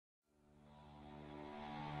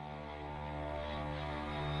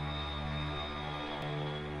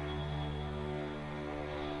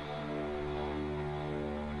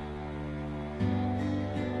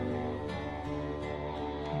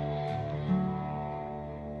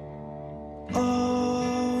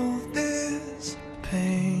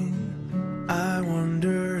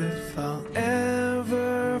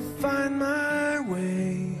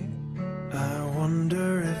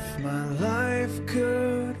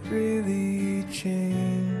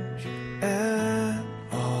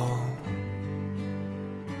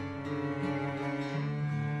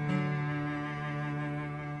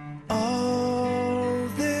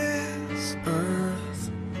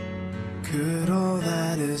Could all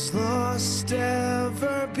that is lost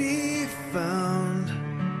ever be found?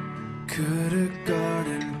 Could a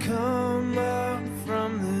garden come up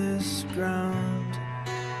from this ground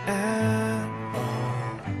at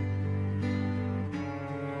all?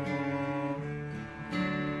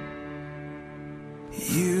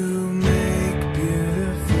 You make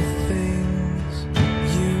beautiful things.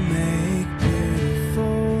 You make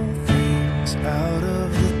beautiful things out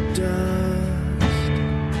of the dust.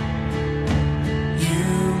 You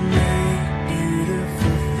make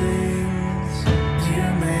beautiful things. You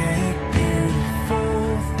make beautiful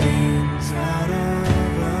things out of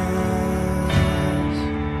us.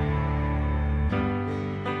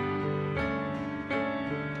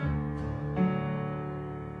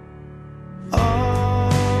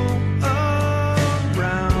 All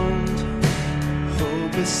around,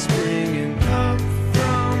 hope is springing up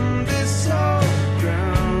from this old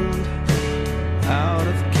ground. Out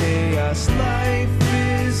of chaos, life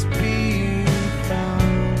is being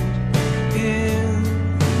found in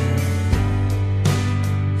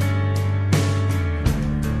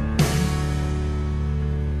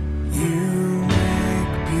you. You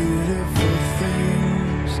make beautiful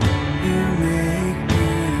things. You make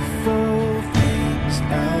beautiful things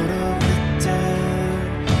out of the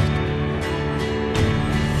dust.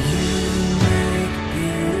 You make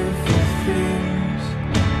beautiful things.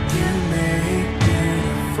 You make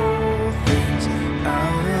beautiful things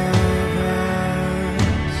out of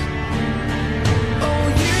us. Oh,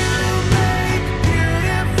 you make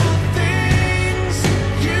beautiful things.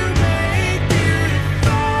 You make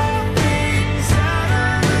beautiful things out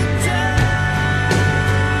of the dust.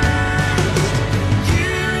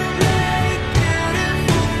 You make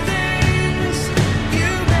beautiful things.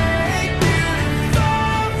 You make beautiful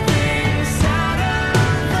things out of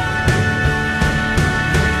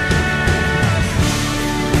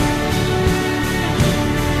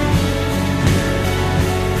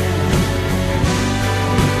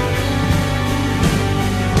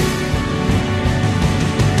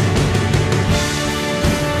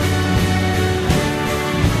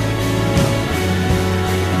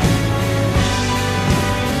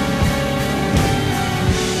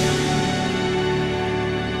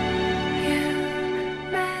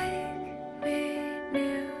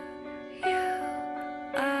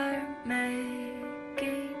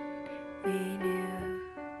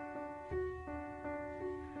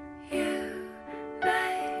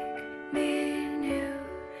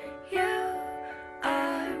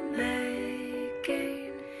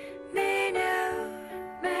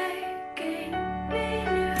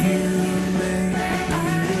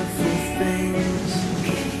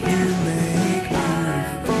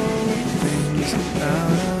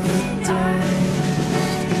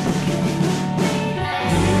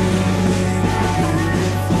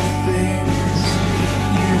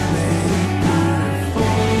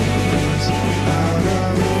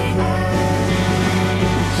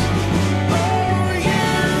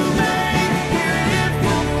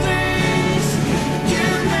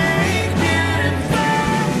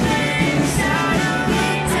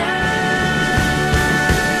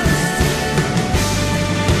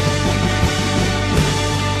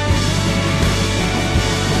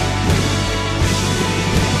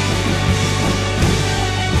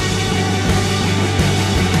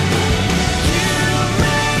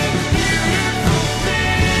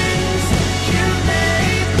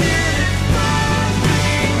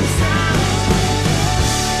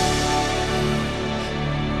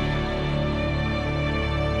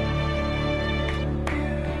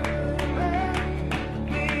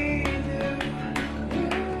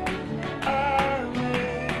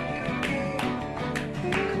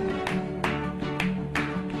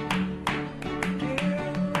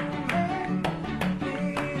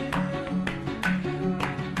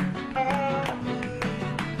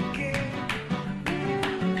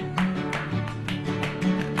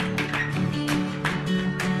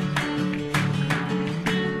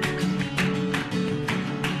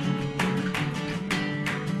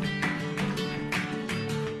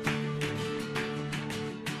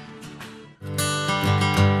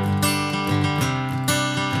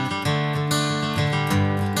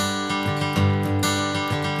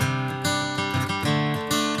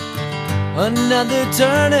another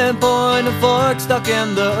turning point, a fork stuck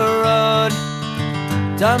in the road.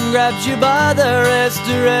 Time grabs you by the wrist,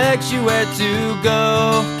 directs you where to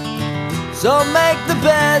go. So make the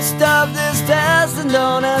best of this test and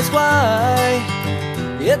don't ask why.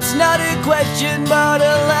 It's not a question but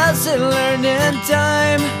a lesson learned in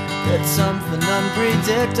time. It's something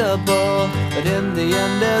unpredictable, but in the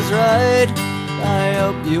end is right. I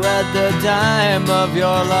hope you had the time of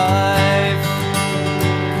your life.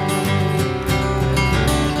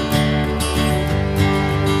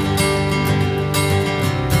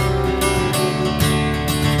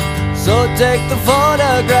 So take the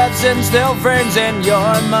photographs and still frames in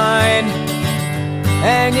your mind,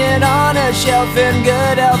 hanging on a shelf in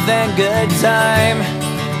good health and good time.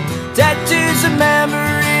 Tattoos and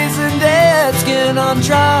memories and dead skin on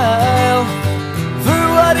trial.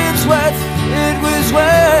 For what it's worth, it was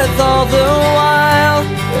worth all the while.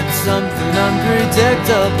 It's something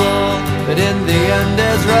unpredictable, but in the end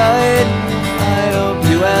is right. I hope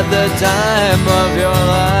you had the time of your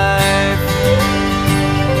life.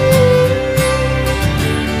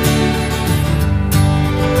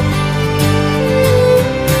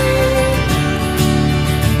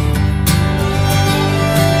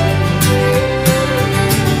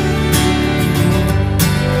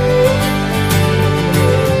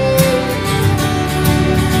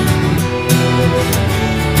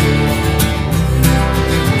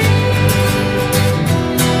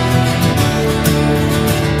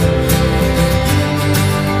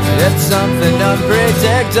 It's something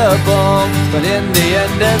unpredictable, but in the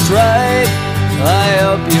end it's right. I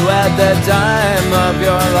hope you had the time of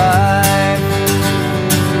your life.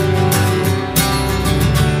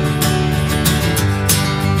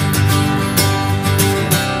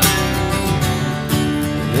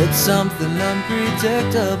 It's something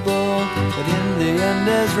unpredictable, but in the end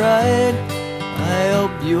is right. I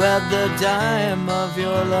hope you had the time of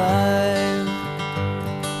your life.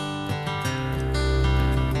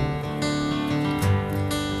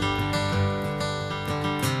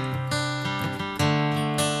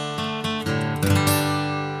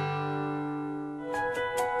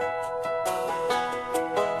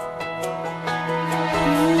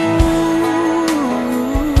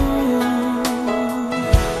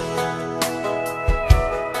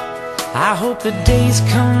 I hope the days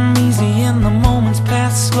come easy and the moments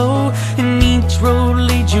pass slow, and each road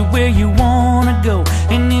leads you where you wanna go.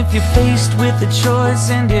 And if you're faced with a choice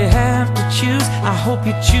and you have to choose, I hope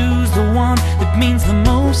you choose the one that means the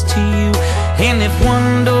most to you. And if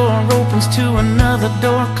one door opens to another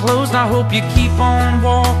door closed, I hope you keep on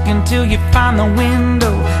walking till you find the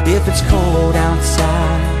window. If it's cold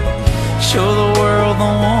outside, show the world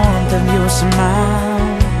the warmth of your smile.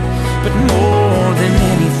 But more than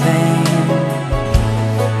anything,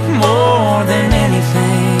 more than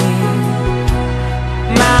anything,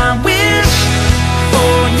 my wish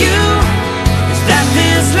for you is that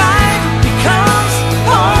this life becomes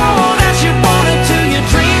all that you want it to. Your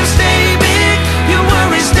dreams stay big, your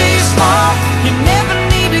worries stay small. You never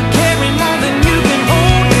need to carry more than you can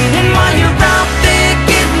hold. And while you're out there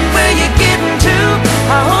getting where you're getting to,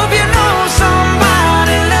 I hope you know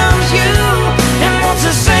somebody loves you and wants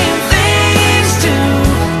the same things too.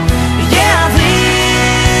 Yeah,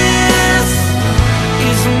 this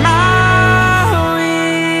is my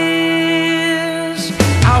wish.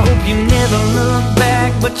 I hope you never look back,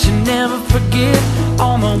 but you never forget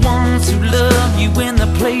all the ones who love you in the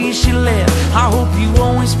place you left. I hope you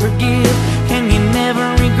always forgive and you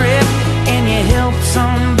never regret, and you help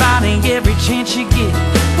somebody every chance you get.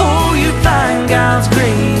 Oh, you find God's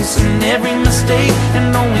grace in every mistake,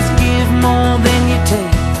 and always give more than you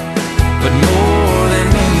take. But more than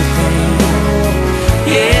anything,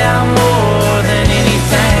 yeah, more than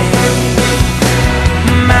anything,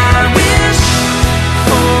 my wish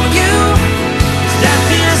for you is that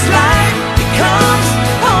this life becomes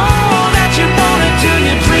all that you want it to.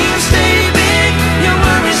 Your dreams stay big, your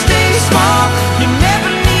worries stay small. You never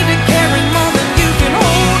need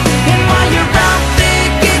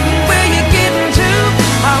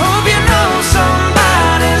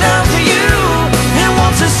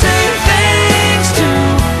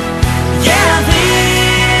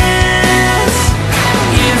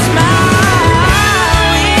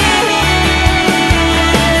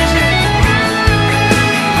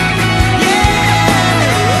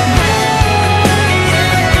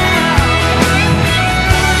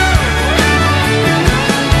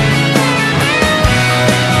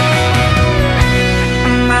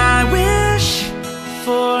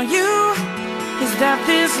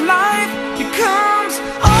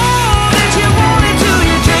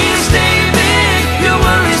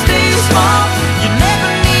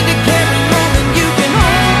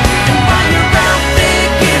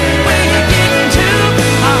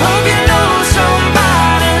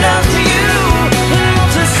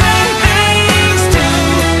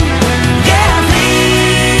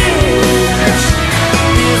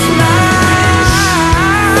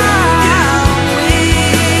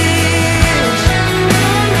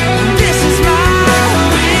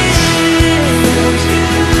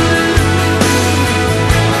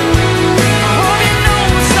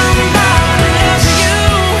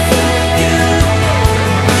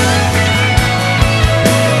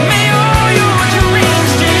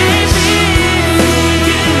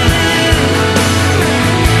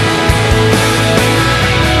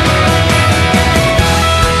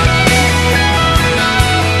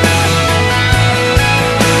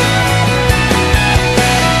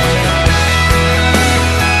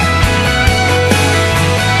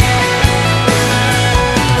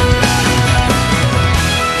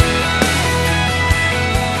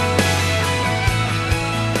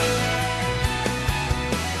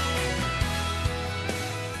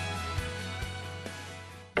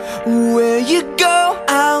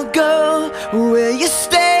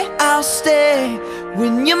stay.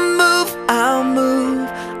 When you move, I'll move,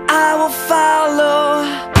 I will follow.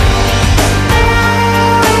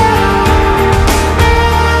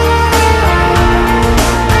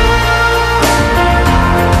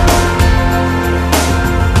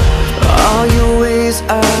 All your ways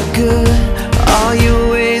are good, all your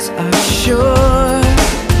ways are sure.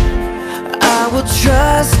 I will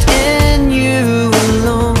trust in you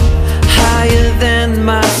alone. Higher than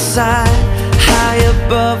my sight, high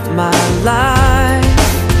above my life.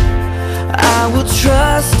 I will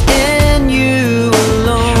trust in you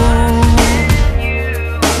alone.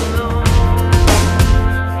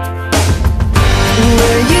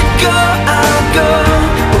 Where you go, I'll go.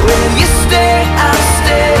 Where you stay, I'll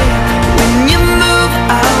stay. When you move,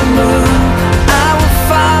 I'll move, I will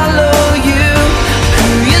follow you. Who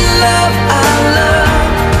you love, I'll love.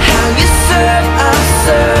 How you serve, I'll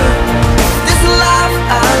serve. If this life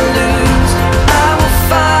I lose, I will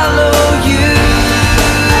follow you.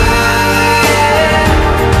 Yeah,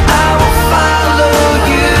 I will follow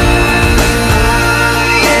you.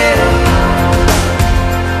 Yeah.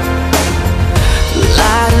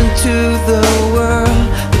 Light into the world,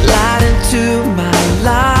 light into